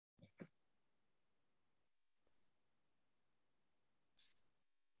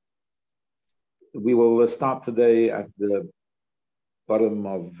We will start today at the bottom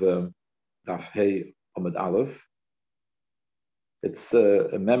of Daf Hey Amud Aleph. It's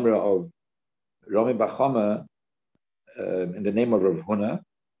a memory of Rami Bar Chama in the name of Rav Huna.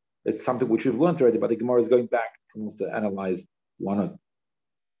 It's something which we've learned already, but the Gemara is going back. It wants to analyze the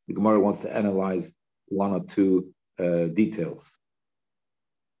Gemara wants to analyze one or two details.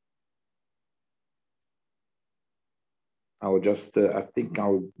 I will just, I think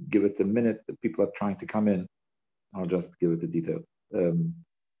I'll give it a minute. The people are trying to come in. I'll just give it a detail.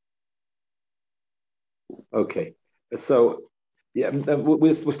 Okay, so yeah,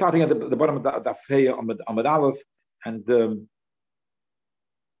 we're starting at the bottom of the Daf Amud Aleph, and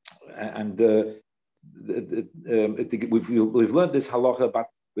we've learned this halacha, but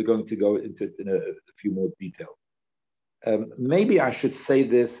we're going to go into it in a few more details. Maybe I should say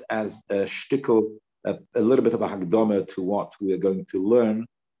this as a shtickle, a little bit of a hagdama to what we are going to learn.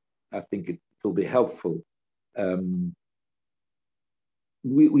 I think it will be helpful.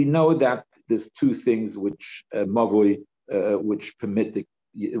 We know that there's two things which Mavoi, which permit the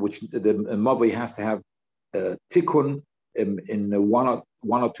Mavoi has to have tikkun in one or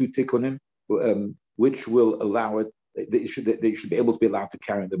two tikkunim, which will allow it. They should be able to be allowed to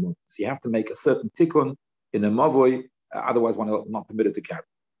carry the Mavoi. So you have to make a certain tikkun in a Mavoi, otherwise one is not permitted to carry.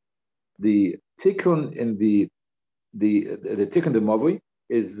 The tikkun in the tikkun the Mavoi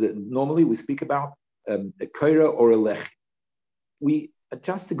is normally we speak about a kaira or a lech.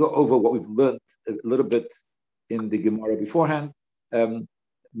 Just to go over what we've learned a little bit in the Gemara beforehand, when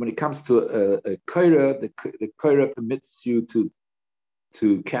it comes to a kaira, the kaira permits you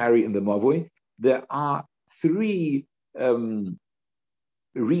to carry in the mavoi. There are three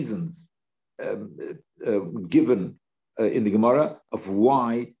reasons given in the Gemara of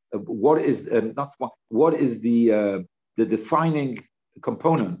why. What is the defining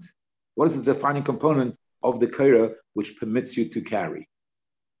component? What is the defining component of the kaira which permits you to carry?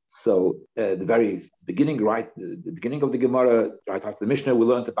 So the very beginning, the beginning of the Gemara, right after the Mishnah, we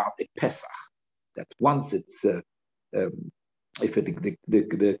learned about a Pesach. That once it's if the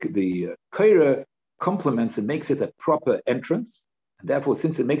kaira complements and makes it a proper entrance, and therefore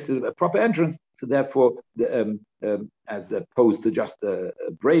since it makes it a proper entrance, so therefore as opposed to just a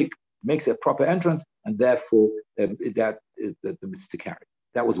break, makes it a proper entrance, and therefore that permits to carry.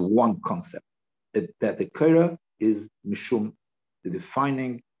 That was one concept. That the kaira is mishum, the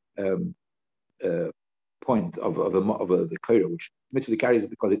defining point of the kaira, which mitzvah carries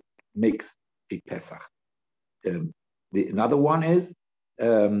because it makes a Pesach. Another one is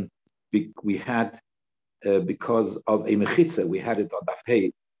we had because of a mechitza, we had it on Daf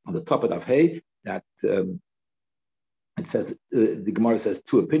Hey, on the top of Daf Hey, that it says the Gemara says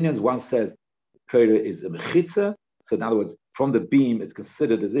two opinions. One says kaira is a mechitza, so in other words, from the beam it's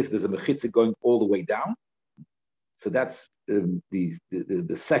considered as if there's a mechitza going all the way down. So that's the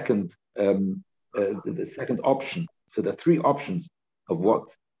second option. So there are three options of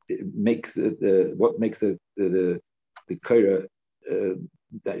what makes the kaira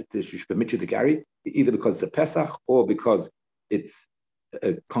that it should permit you to carry, either because it's a Pesach or because it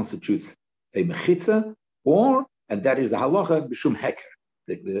constitutes a mechitza, and that is the halacha b'shum heker.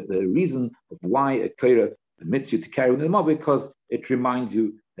 The reason of why a kaira permits you to carry the mavoi, because it reminds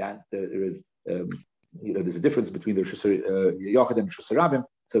you that there is. There's a difference between the Yochid and Rishus Harabim.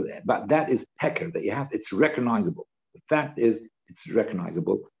 So, but that is heker that you have. It's recognizable. The fact is, it's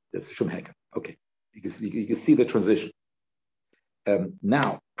recognizable. That's shum heker. Okay, you can see the transition.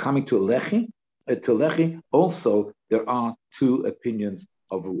 Now coming to lechi. Also there are two opinions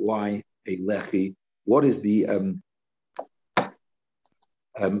of why a lechi. What is the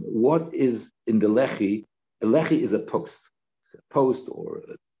what is in the lechi? A lechi is a post. It's a post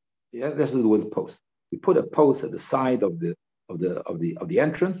that's the word post. You put a post at the side of the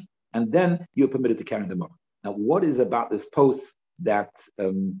entrance, and then you're permitted to carry them up. Now, what is about this post that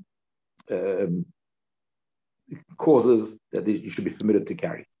causes that you should be permitted to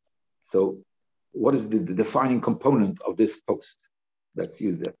carry? So, what is the defining component of this post? Let's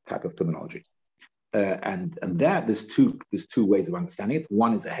use that type of terminology. And that there's two ways of understanding it.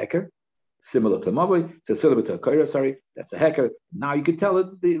 One is a heker, similar to Mavoi, similar to a kaira, that's a heker. Now you can tell it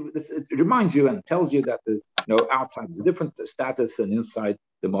reminds you and tells you that outside is a different status and inside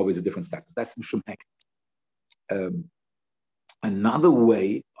the Mavoi is a different status. That's mishum heker. Another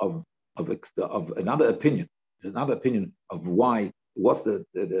way of another opinion. There's another opinion of what's the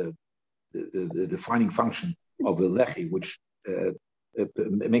defining function of a lechi, which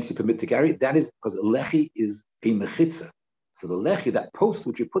makes you permit to carry. That is because a lechi is a mechitza. So the lechi, that post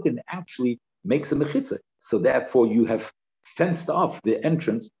which you put in, actually makes a mechitza. So therefore, you have fenced off the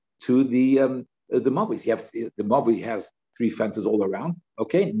entrance to the the Mavli. You have the Mavli has 3 fences all around.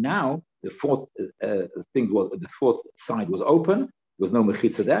 Okay, now the fourth the fourth side was open. There was no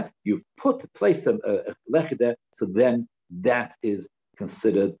mechitza there. You've placed a lechi there, so then that is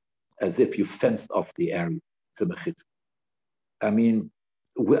considered as if you fenced off the area. It's a mechitza. I mean,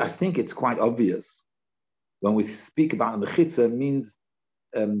 I think it's quite obvious when we speak about a mechitza. It means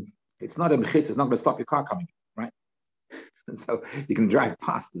it's not a mechitza. It's not going to stop your car coming, right? So you can drive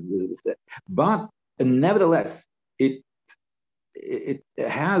past this. But nevertheless, it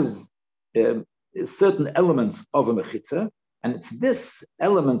has certain elements of a mechitza, and it's this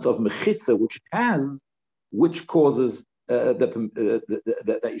elements of mechitza which causes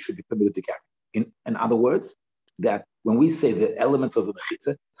that you should be permitted to carry. In other words, that when we say the elements of a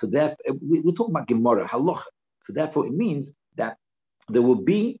mechitza, so therefore we talk about Gemara halacha. So therefore, it means that there will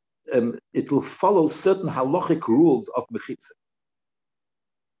be it will follow certain halachic rules of mechitza,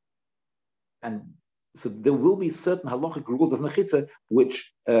 and so there will be certain halachic rules of mechitza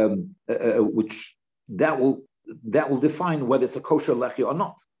which that will define whether it's a kosher lechi or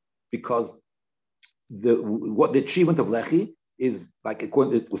not, because what the achievement of lechi is, like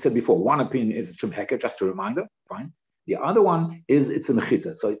we said before, one opinion is chumheka, just a reminder, fine. The other one is it's a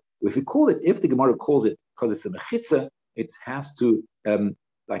mechitza. So if we call it, if the Gemara calls it because it's a mechitza, it has to,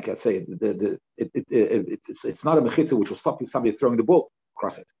 like I say, it's not a mechitza which will stop somebody throwing the ball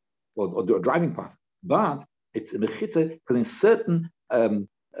across it or driving past it. But it's a mechitza because in certain,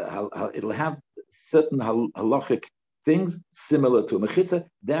 it'll have certain halachic things similar to a mechitza.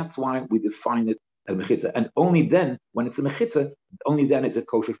 That's why we define it as mechitza. And only then, when it's a mechitza, only then is it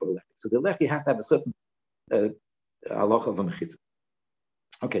kosher for the lechi. So the lechi has to have a certain halacha of a mechitza.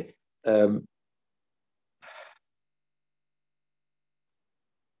 Okay.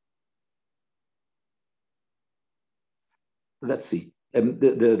 Let's see.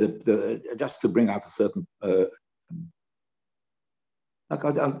 Just to bring out a certain. Like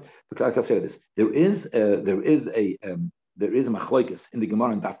I'll say this: there is a machlokes in the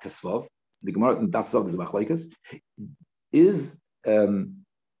Gemara and Daf Tesvav. The Gemara and Daf Tesvav is machlokes. Is a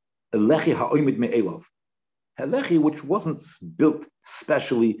lechi ha'oimid me'elov, a lechi which wasn't built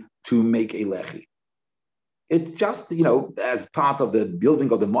specially to make a lechi. It's just, as part of the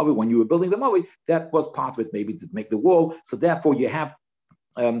building of the Mavi, when you were building the Mavi, that was part of it, maybe to make the wall. So therefore, you have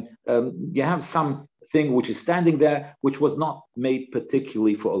something which is standing there, which was not made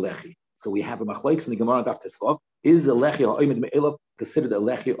particularly for a lechi. So we have a machlokes in the Gemara Daf Tesvav: is a lechi ha'oimid me'elov considered a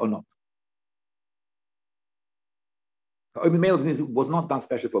lechi or not? Ha'oimid me'elov was not done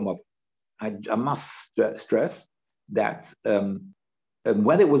specially for Mavi. I must stress that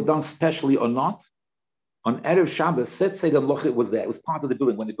whether it was done specially or not, on Erev Shabbos, let's say the Mlocha was there. It was part of the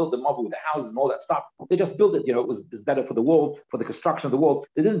building. When they built the Mavi with the houses and all that stuff, they just built it. It was better for the walls, for the construction of the walls.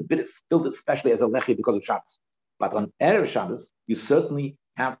 They didn't build it specially as a lechi because of Shabbos. But on Erev Shabbos, you certainly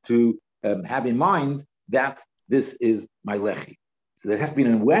have to have in mind that this is my lechi. So there has to be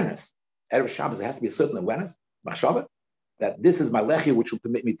an awareness. Erev Shabbos, there has to be a certain awareness, machshava, that this is my lechi, which will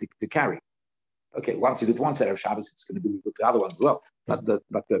permit me to carry. Okay, once you do it once Erev Shabbos, it's going to be with the other ones as well.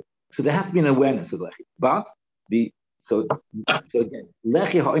 So there has to be an awareness of lechi. But so again,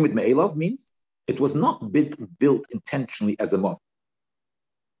 lechi ha'oimid me'elov means it was not built intentionally as a mob.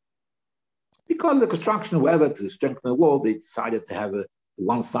 Because of the construction, whatever, to strengthen the wall, they decided to have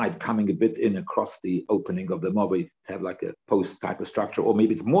one side coming a bit in across the opening of the mob, to have like a post type of structure, or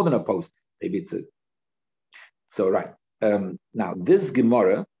maybe it's more than a post. Maybe it's a. So right now, this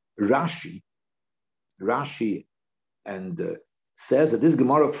Gemara, Rashi, and says that this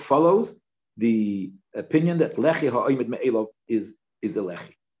Gemara follows the opinion that lechi ha'oimid me'elov is a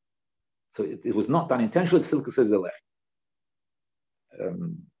lechi. So it was not done intentionally. It's still considered a lechi.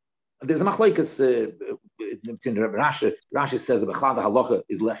 There's a machlokes between Rashi. Rashi says the bechad halacha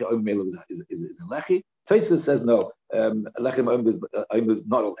is lechi ha'oimid me'elov is a lechi. Tosfos says no, lechi ha'oimid is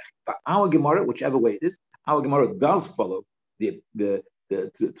not a lechi. But our Gemara, whichever way it is, our Gemara does follow the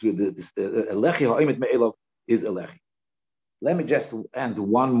lechi ha'oimid me'elov is a lechi. Let me just add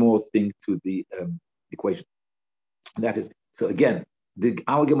one more thing to the equation. That is, so again,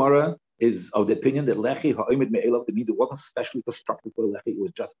 our Gemara is of the opinion that lechi ha'oimid me'elov, it means it wasn't specially constructed for the lechi. It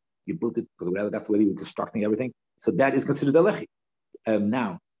was just, you built it because that's the way you were constructing everything. So that is considered a lechi.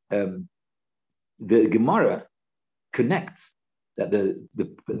 Now, the Gemara connects that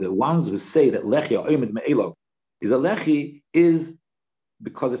the ones who say that lechi ha'oimid me'elov is a lechi is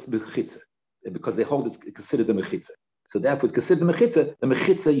because it's mechitza, because they hold it's considered a mechitza. So therefore, it's considered a mechitza. The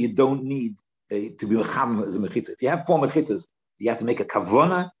mechitza you don't need to be mecham as a mechitza. If you have 4 mechitzas, you have to make a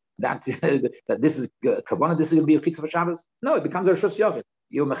kavona that this is kavona. This is going to be a mechitza for Shabbos. No, it becomes a reshus yochid.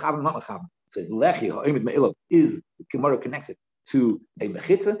 You're mecham, not mecham. So lechi ha'omed me'ilov is, the Gemara connects it to a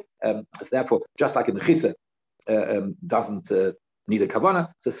mechitza. So therefore, just like a mechitza doesn't need a kavanah,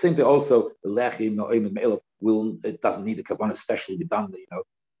 so simply also the lechi ha'omed me'ilov it doesn't need a kavanah, especially done,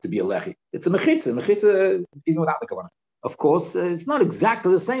 to be a lechi. It's a mechitza even without the kavanah. Of course, it's not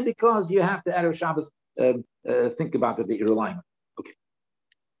exactly the same because you have to Erev Shabbos think about it that you're relying on. Okay.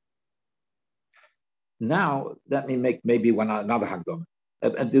 Now let me make maybe another hagdom.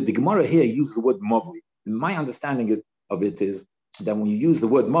 And the Gemara here uses the word mavli. My understanding of it is that when you use the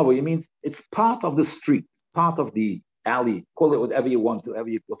word mavli, it means it's part of the street, part of the alley. Call it whatever you want,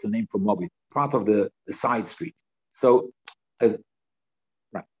 what's the name for mavli? Part of the side street. So, right.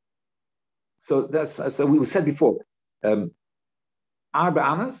 So we said before. Arba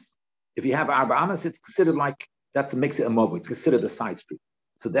Amas, if you have Arba Amas, it's considered like makes it a mavli. It's considered a side street.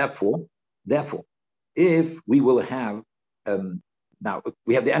 So therefore, if we will have now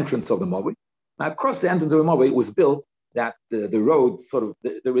we have the entrance of the mavli. Now across the entrance of the mavli, it was built that the road sort of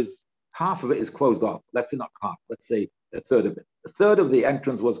there is half of it is closed off. Let's say not half. Let's say a third of it. A third of the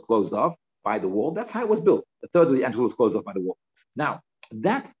entrance was closed off by the wall. That's how it was built. A third of the entrance was closed off by the wall. Now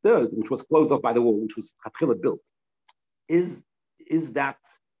that third, which was closed off by the wall, which was Hatchila built, is that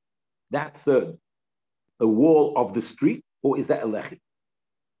third a wall of the street, or is that a lechi?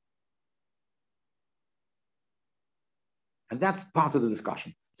 And that's part of the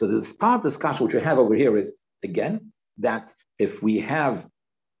discussion. So this part of the discussion which we have over here is, again, that if we have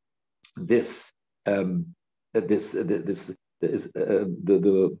you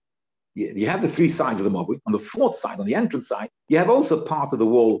have the three sides of the mavli. On the fourth side, on the entrance side, you have also part of the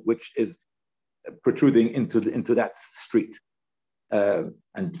wall which is protruding into that street and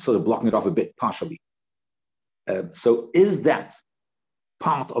sort of blocking it off a bit partially. So is that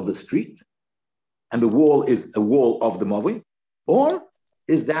part of the street, and the wall is a wall of the mavli, or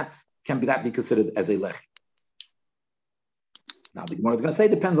can that be considered as a lechi? Now the Gemara is going to say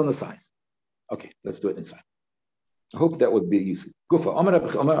it depends on the size. Okay, let's do it inside. I hope that would be useful. Gufa,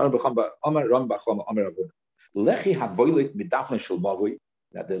 lechi haboilit midafne shel mavli.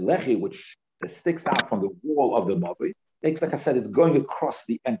 That the lechi which sticks out from the wall of the mavli, like I said, it's going across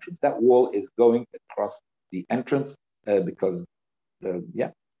the entrance. That wall is going across the entrance because so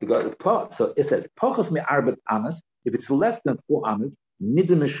it says pachas me'arbet amas. If it's less than 4 amas,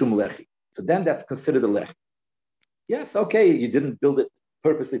 nidin mishum lechi. So then that's considered a lechi. Yes, okay, you didn't build it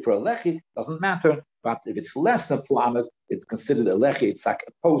purposely for a lechi, doesn't matter. But if it's less than 4 amas, it's considered a lechi. It's like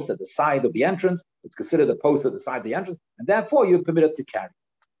a post at the side of the entrance. It's considered a post at the side of the entrance, and therefore you're permitted to carry.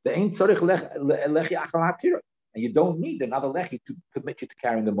 The ain't tzorich lechi achal hatira, and you don't need another lechi to permit you to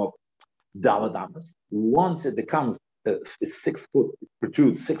carry the mobile. Dalad amas. Once it becomes 6 foot, it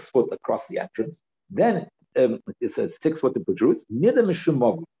protrudes 6 foot across the entrance. Then it's a 6 foot that protrudes. Nidam mishum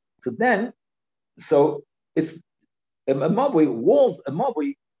mobile. So it's a mobile wall. A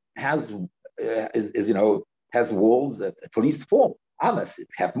mobile has has walls at least 4 amas. It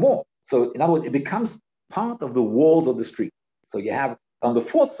have more. So in other words, it becomes part of the walls of the street. So you have on the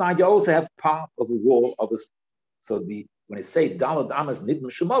fourth side, you also have part of the wall of the street. So when I say dalad amas nidam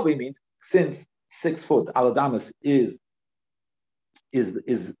shumavi means since 6 foot dalad amas is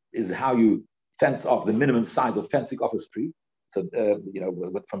how you fence off the minimum size of fencing off a street. So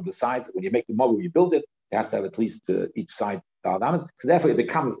from the sides when you make the model, you build it has to have at least each side dalad amas. So therefore it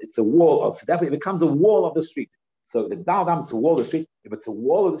becomes a wall of the street. So if it's dalad amas, it's a wall of the street. If it's a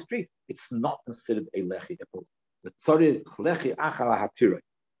wall of the street, it's not considered a lechi.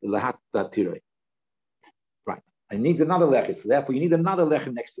 Right. It needs another lechi. So therefore, you need another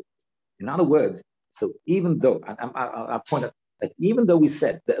lechi next to it. In other words, so even though I'll point out that even though we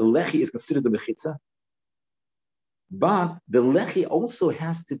said that a lechi is considered the mechitza, but the lechi also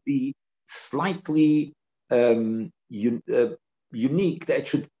has to be slightly unique, that it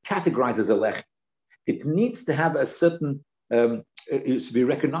should categorize as a lechi. It needs to have a certain, it should be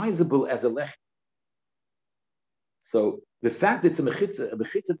recognizable as a lechi. So the fact that it's a mechitza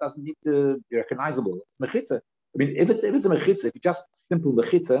doesn't need to be recognizable. It's mechitza. I mean, if it's a mechitza, if it's just simple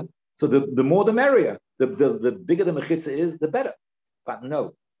mechitza, so the more the merrier. The bigger the mechitza is, the better. But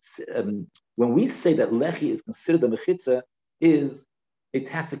no, when we say that lechi is considered a mechitza, it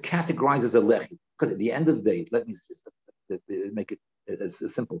has to categorize as a lechi. Because at the end of the day, let me just make it as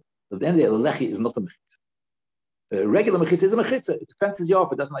simple. At the end of the day, lechi is not a mechitza. Regular mechitza is a mechitza. It fences you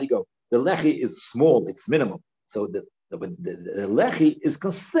off. It doesn't let you go. The lechi is small. It's minimal. So the lechi is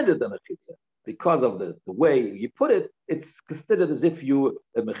considered a mechitza because of the way you put it. It's considered as if you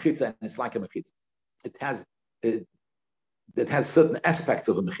a mechitza, and it's like a mechitza. It has certain aspects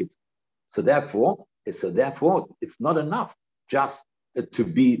of a mechitza. So therefore, it's not enough just to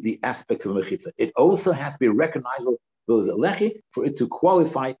be the aspect of a mechitza. It also has to be recognizable as a lechi for it to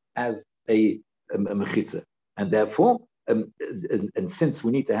qualify as a mechitza. And therefore, and since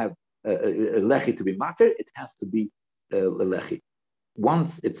we need to have a lechi to be matter, it has to be a lechi.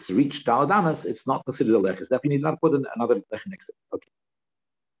 Once it's reached Daladamas, it's not considered a lechi. So that you need not put another lechi next to it. Okay.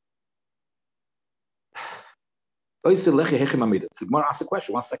 So Gemara asks a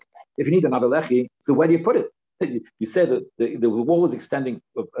question. 1 second. If you need another lechi, so where do you put it? You said that the wall is extending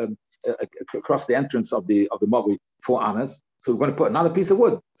across the entrance of the mavui 4 amas. So we're going to put another piece of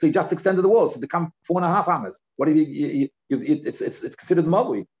wood. So you just extended the wall, so it become 4.5 amas. What do it's considered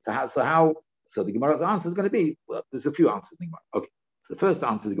mavui. So how? So the Gemara's answer is going to be, well, there's a few answers in the Gemara. Okay. So the first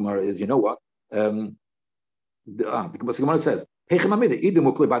answer to the Gemara is, you know what? The Gemara says, if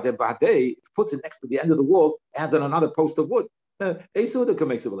it puts it next to the end of the wall, adds on another post of wood. You're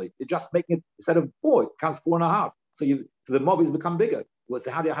just making it, instead of 4, it becomes 4.5. So the mob has become bigger. Well,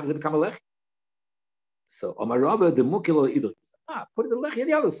 so how does it become a lech? So Omarabba, the mukil idris. Put the lech on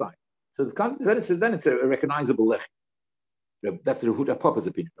the other side. So then it's a recognizable lech. That's the Rehuda Papa's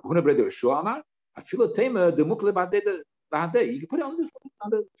opinion. You can put it on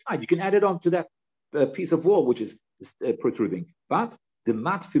the side. You can add it on to that piece of wall which is protruding. But the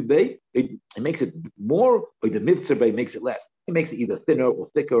matfibay, it makes it more, or the mivtzabay makes it less. It makes it either thinner or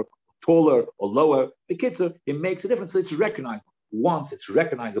thicker, taller or lower. The kitzur, it makes a difference. So it's recognizable. Once it's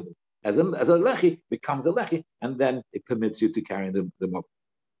recognizable as a lechi, becomes a lechi, and then it permits you to carry the mob.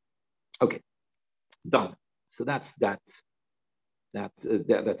 Okay, done. So that's that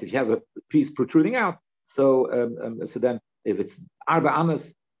if you have a piece protruding out, so then if it's arba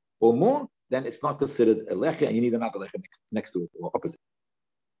amas or more, then it's not considered a lechi, and you need another lechi next to it, or opposite.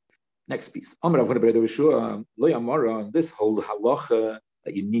 Next piece. This whole halacha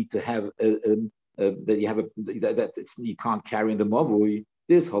that you need to have you can't carry in the mavui.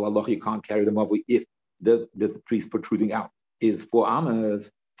 This whole halacha you can't carry the mavui if the priest protruding out is 4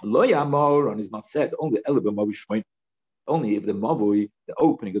 amas. Lo yamor is not said only only if the mavui, the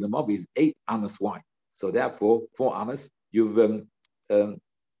opening of the mavui is 8 amas wide. So therefore 4 amas you've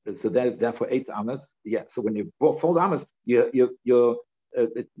therefore 8 amas. Yeah. So when you 4 amas, you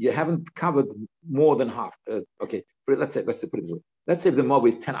haven't covered more than half. Okay. Let's put it this way. Let's say if the mavui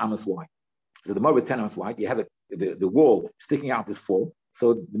is 10 amas wide. So the mavui is 10 amas wide. You have the wall sticking out is 4.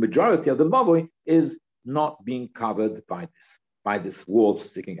 So the majority of the mavui is not being covered by this wall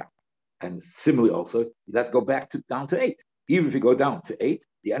sticking out. And similarly also, let's go back down to 8. Even if you go down to 8,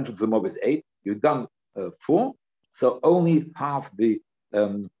 the entrance of the mavui is 8. You've done 4. So only half the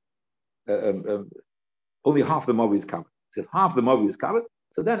mavui is covered. So if half the mavui is covered,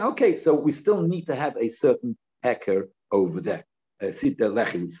 so then okay, so we still need to have a certain hecker over there. We still need to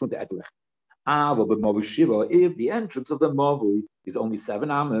add lechi. If the entrance of the mavui is only 7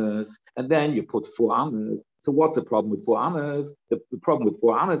 amas, and then you put 4 amas, so what's the problem with 4 amas? The problem with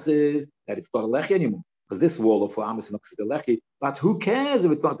 4 amas is that it's not a lechi anymore, because this wall of 4 amas is not considered lechi. But who cares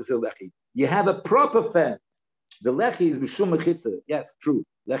if it's not considered lechi? You have a proper fence. The lechi is b'shum mechitza. Yes, true.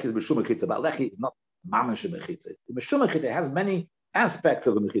 Lechi is b'shum mechitza, but lechi is not mamash mechitza. The b'shum mechitza has many aspects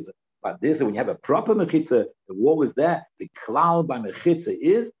of a mechitza. But this, when you have a proper mechitza, the wall is there. The cloud by mechitza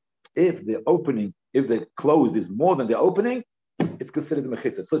is if the closed is more than the opening, it's considered a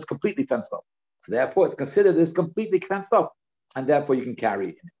mechitza. So it's completely fenced off. So therefore, it's considered as completely fenced off, and therefore you can carry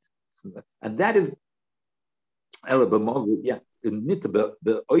in it. And that is and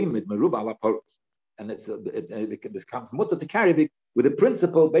this becomes mutter to carry with a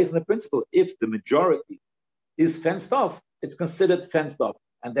principle, based on the principle, if the majority is fenced off, it's considered fenced off,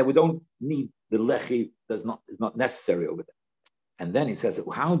 and that we don't need the lechi is not necessary over there. And then he says,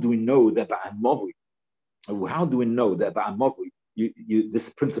 how do we know that ba'amavui? How do we know that ba'amavui this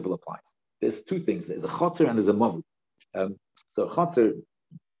principle applies? There's 2 things. There's a chotzer and there's a mavui. So chotzer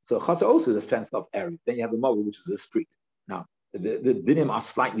also is a fenced off area. Then you have a mavui, which is a street. Now the dinim are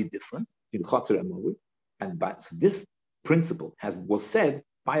slightly different between chotzer and mavui, but so this principle was said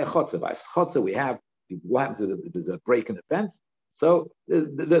by a chotzer. By a chotzer, we have what happens if there's a break in the fence. So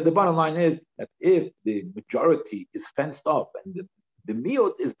the bottom line is that if the majority is fenced off and the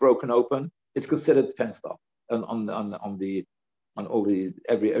miut is broken open, it's considered fenced off on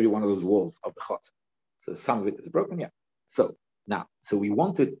every one of those walls of the chotzer. So some of it is broken, yeah. So we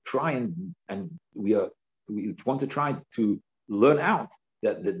want to try we want to try to learn out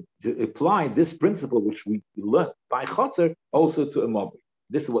that to apply this principle which we learned by chotzer also to a mavui.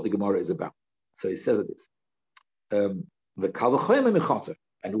 This is what the Gemara is about. So he says this. The kalachayim mechotzer,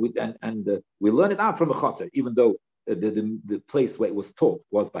 and we learn it out from a chotzer, even though the place where it was taught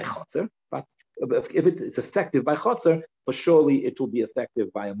was by chotzer, but if it's effective by chotzer, but surely it will be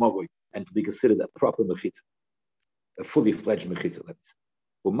effective by a mavoi and to be considered a proper mechitza, a fully fledged mechitza. Let me say.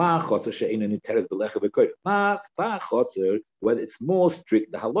 Whether it's more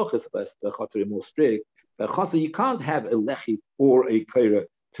strict, the halachas the chotzer is more strict. The chotzer you can't have a lechi or a kaira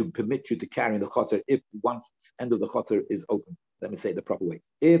to permit you to carry the chotzer if one end of the chotzer is open. Let me say it the proper way.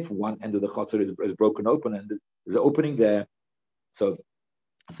 If one end of the chotzer is broken open and there's an opening there, so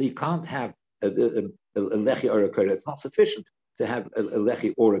you can't have a lechi or a kaira. It's not sufficient to have a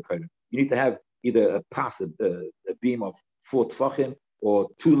lechi or a kaira. You need to have either a pass, a beam of 4 tfachim or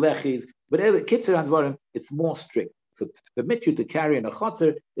 2 lechis. Whatever, kitzer advarim, it's more strict. So to permit you to carry in a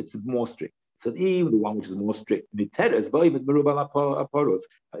chotzer, it's more strict. So even the one which is more strict, if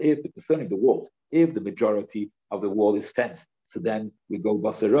concerning the walls, if the majority of the wall is fenced, so then we go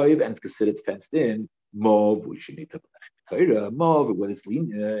basaroiv and it's considered fenced in. Mov, we should need to mov when it's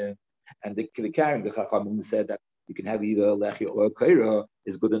lenient, and the carrying the chachamim said that you can have either a lechi or a kaira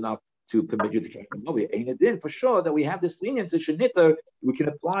is good enough to permit you to carry. No, we ain't it in for sure that we have this leniency sheniter. We can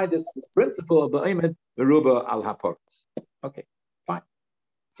apply this principle of ba'omed meruba al haports. Okay, fine.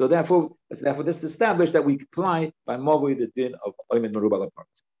 So therefore, this is established that we apply by Mavoi the din of Oymed Meruba al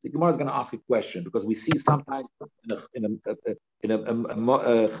haports. The Gemara is going to ask a question because we see sometimes in a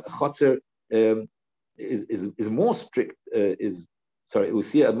chotzer is more strict. We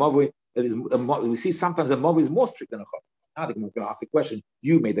see a Mavoi. We see sometimes a Mavoi is more strict than a chotzer. Now the Gemara is going to ask the question.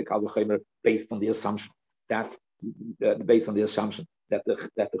 You made the Kal V'Chomer based on the assumption that the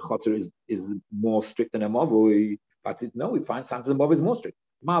chotzer is more strict than a Mavoi. But no, we find sometimes a Mavoi is more strict.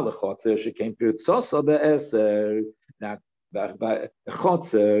 That by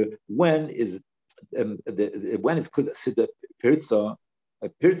chotzer, when is considered pirza? A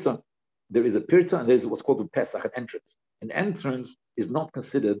pirza, there is a pirza and there is what's called a pesach, an entrance. An entrance is not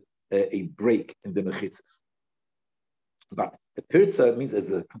considered a break in the mechitzas, but a pirza means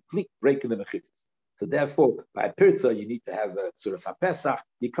there's a complete break in the mechitzas. So therefore, by a pirza, you need to have a sort of pesach.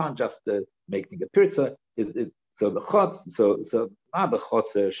 You can't just make a pirza. So the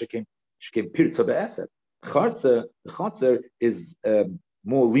chotzer shekem pirza be'eser. The chotzer is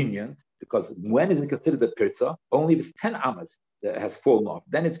more lenient because when is it considered a pirza? Only if it's 10 amas that has fallen off,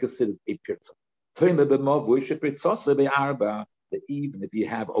 then it's considered a pirza. That even if you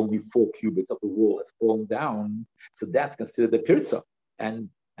have only 4 cubits of the wall has fallen down, so that's considered a pirza, and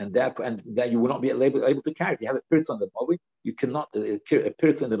that you will not be able to carry. If you have a pirza on the movi, you cannot a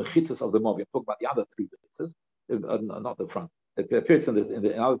pirza in the mechitzas of the movi. I'm talking about the other 3 mechitzas. Not the front. It appears in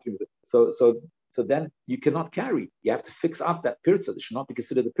the other 3. So then you cannot carry. You have to fix up that pirza. It should not be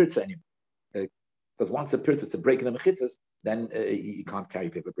considered a pirza anymore. Because once the pirza is to break in the mechitzas, then you can't carry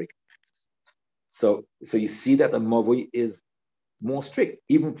paper break in the mechitzas. So you see that the mavui is more strict.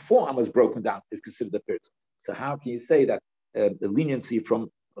 Even 4 amas broken down is considered a pirza. So how can you say that the leniency from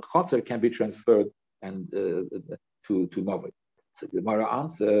chotzer can be transferred and to mavui? So the Gemara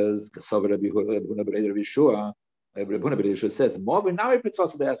answers, Rabbi Huna ben Yeshua says,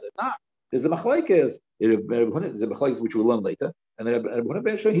 there's a machlokes. There's a machlokes which we'll learn later. And Rabbi Huna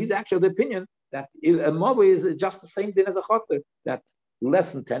ben Yeshua, he's actually of the opinion that a mavoi is just the same thing as a chotzer, that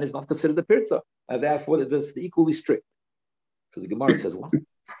less than 10 is not considered a pirza, and therefore it is equally strict. So the Gemara says, what?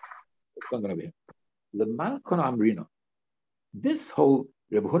 It's not going to be here. Leman Kono Amrino. This whole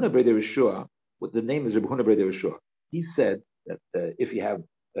Rabbi Huna ben Yeshua, what the name is Rabbi Huna ben Yeshua, he said that if you have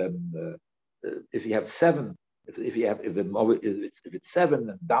 7, if it's 7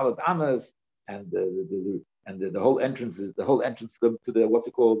 and Dalet Amas and the whole entrance to the what's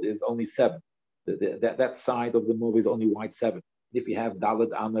it called is only 7. That side of the movie is only wide 7. If you have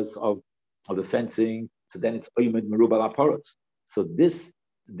Dalet Amas of the fencing, so then it's Oymed Meruba al haporot. So this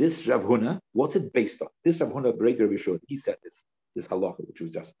Rav Huna, what's it based on? This Rav Huna Breiter Rishon, he said this halacha which was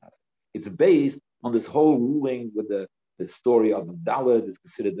just asked. It's based on this whole ruling with the story of the Dalet is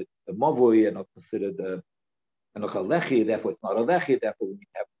considered a mavoi and not considered a lechi, therefore it's not a lechi, therefore we need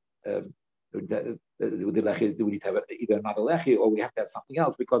to have with the lechi, we need to have either another lechi or we have to have something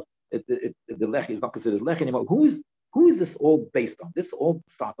else because the lechi is not considered lechi anymore. Who is this all based on? This all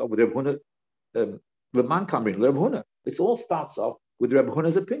starts off with Reb Huna, Leman Kamrin, Reb Huna. This all starts off with Reb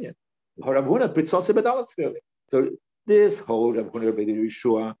Huna's opinion. Reb Huna Pritzose B'Dalet. So this whole Reb Huna B'Dalet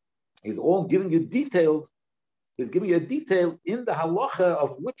Yeshua is all giving you details. He's giving you a detail in the halacha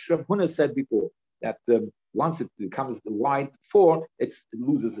of which Reb Huna said before that once it becomes wide 4, it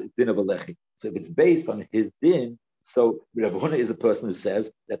loses its din of a lechi. So if it's based on his din, so Reb Huna is a person who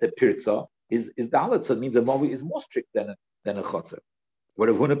says that the pirza is dalet, so it means a mavi is more strict than a chotzer. What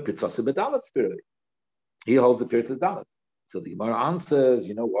Reb Huna pirza is dalet spiritually. He holds the pirza dalet. So the Gemara answers,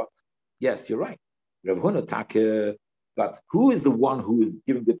 you know what? Yes, you're right. Rav Huna Take, but who is the one who is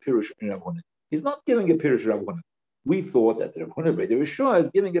giving the Pirush in Rav Huna? He's not giving a Pirush in Rav Huna. We thought that Rav Huna Breder Yeshua is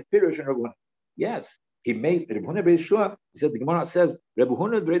giving a Pirush in Rav Huna. Yes, he made Rav Huna Breder Yeshua. He said the Gemara says Rav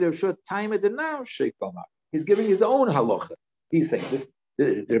Huna Breder Yeshua time at the now Sheikh Omar. He's giving his own halacha. He's saying this.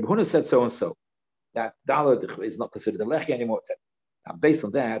 The Rav Huna said so and so. That Dalet is not considered a lechi anymore. Etc. Now, based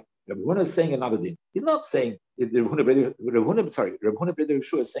on that, Rav Huna is saying another din. He's not saying Rav Huna Breder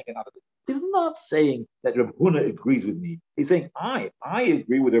Yeshua is saying another din. He's not saying that Rav Huna agrees with me. He's saying I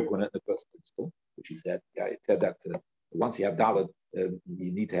agree with Rav Huna in the first principle, which he said. Yeah, he said that once you have Dalet, you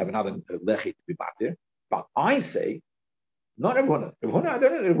need to have another lechi to be matir. But I say, not Rav Huna. Rav Huna, I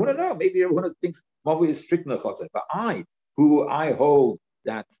don't know. Rav Huna, no. Maybe Rav Huna thinks Mavi is strict in the chotzer. But I hold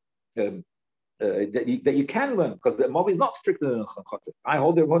that. That you can learn, because the Mavi is not strictly in Chotzer. I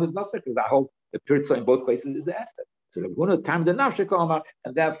hold the Ravuna is not strictly. I hold the Pirza in both places is the Esther. So the Ravuna time the Nafshik,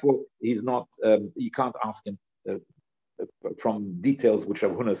 and therefore he's not. You can't ask him from details which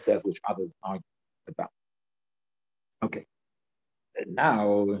Ravuna says, which others argue about. Okay, and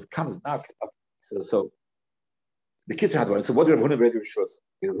now it comes now. So the kids had one. So what did Ravuna Breder Yeshua say?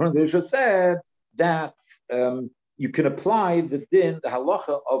 Ravuna Breder Yeshua said that you can apply the din, the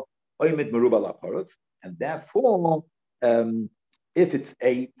halacha of Oymid Meruba Laparot, and therefore, if it's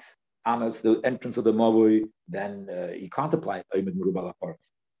 8 amas, the entrance of the Mavui, then you can't apply Oymid Meruba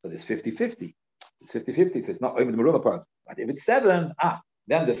Laparot because it's 50-50. It's 50-50, so it's not Oymid Meruba Laparot. But if it's 7,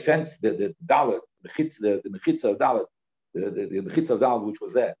 then the fence, the Dalet, the Mechitza of Dalet, the Mechitza of Dalet which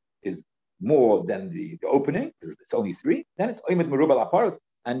was there is more than the opening, because it's only 3. Then it's Oymid Meruba Laparot,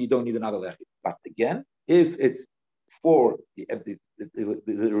 and you don't need another lechi. But again, if it's 4,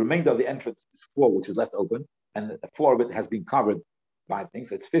 the remainder of the entrance is 4, which is left open, and 4 of it has been covered by things,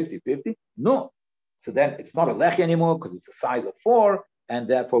 so it's 50-50. No. So then it's not a lechi anymore because it's the size of 4, and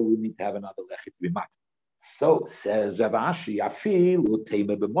therefore we need to have another lechi to be mat. So says Rav Ashi,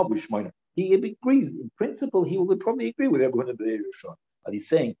 he agrees. In principle, he will probably agree with everyone in the area. But he's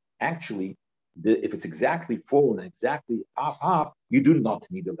saying, actually, if it's exactly 4 and exactly half, you do not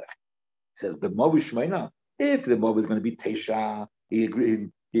need a lechi. He says, if the mob is going to be Tesha, he agrees.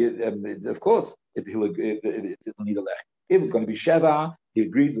 Of course, he'll need a lech. If it's going to be Sheva, he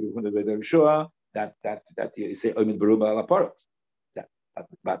agrees with Yeshua that you say Oymid Beruba ala Paras.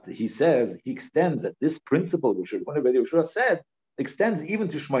 But he says he extends that this principle, which Yeshua said, extends even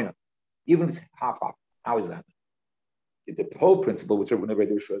to Shmoina, even if it's half. How is that? The whole principle, which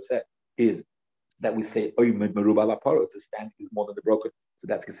Yeshua said, is that we say Oymid Meruba ala Paras, the standing is more than the broken. So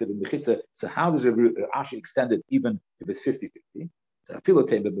that's considered mechitza. So how does Rashi extend it even if it's 50-50? So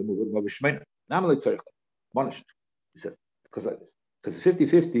he says, because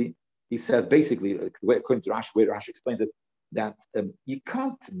 50-50, he says basically, according to Rashi, where Rashi explains it, that you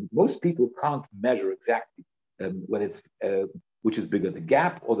can't, most people can't measure exactly whether it's which is bigger, the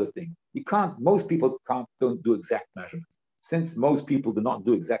gap or the thing. You can't, most people don't do exact measurements. Since most people do not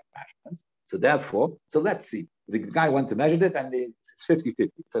do exact measurements, so therefore, let's see. The guy went to measure it, and it's 50-50.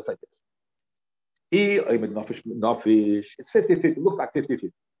 It says like this. It's 50-50. It looks like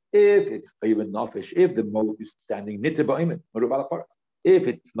 50-50. If it's even nofish, if the mold is standing, if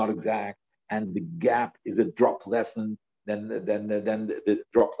it's not exact, and the gap is a drop less than the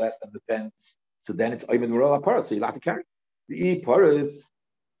drop less than the fence, so then it's even apart. So you'll have to carry the parrots,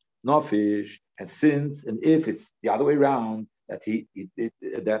 nofish, and if it's the other way around, that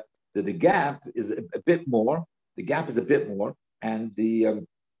the gap is a bit more. The gap is a bit more, and the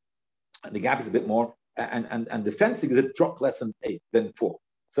gap is a bit more, and the fencing is a drop less than 4.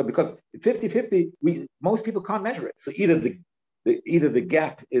 So because 50-50, most people can't measure it. So either the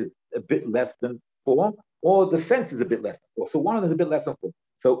gap is a bit less than 4, or the fence is a bit less than 4. So one of them is a bit less than 4.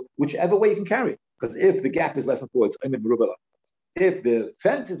 So whichever way you can carry it, because if the gap is less than 4, it's Oymid Merubah. If the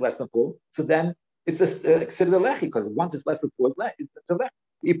fence is less than 4, so then it's considered a lechi, because once it's less than 4, it's a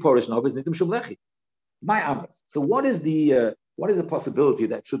lechi. My amas. So what is the possibility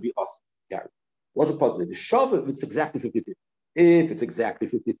that should be us carried? What's the possibility? The shav, if it's exactly 50-50. If it's exactly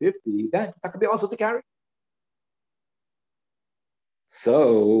 50-50, then that could be also to carry.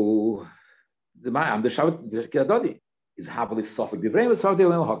 So the shav, the kedadi is havli sofik. The brain was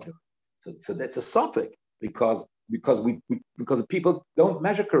sofik. So that's a sofik because the people don't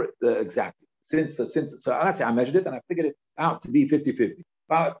measure exactly. So let's say I measured it and I figured it out to be 50-50.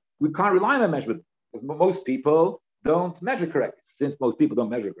 But we can't rely on a measurement because most people don't measure correctly. Since most people don't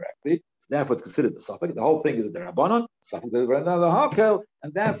measure correctly, so therefore it's considered the suffix. The whole thing is the rabbanon, suffix the hakel,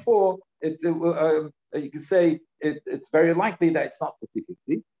 and therefore you can say it's very likely that it's not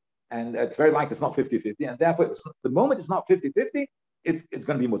 50-50, and it's very likely it's not 50-50, and therefore the moment it's not 50-50, it's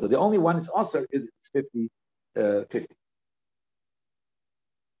going to be mutter. The only one it's also is it's 50, 50.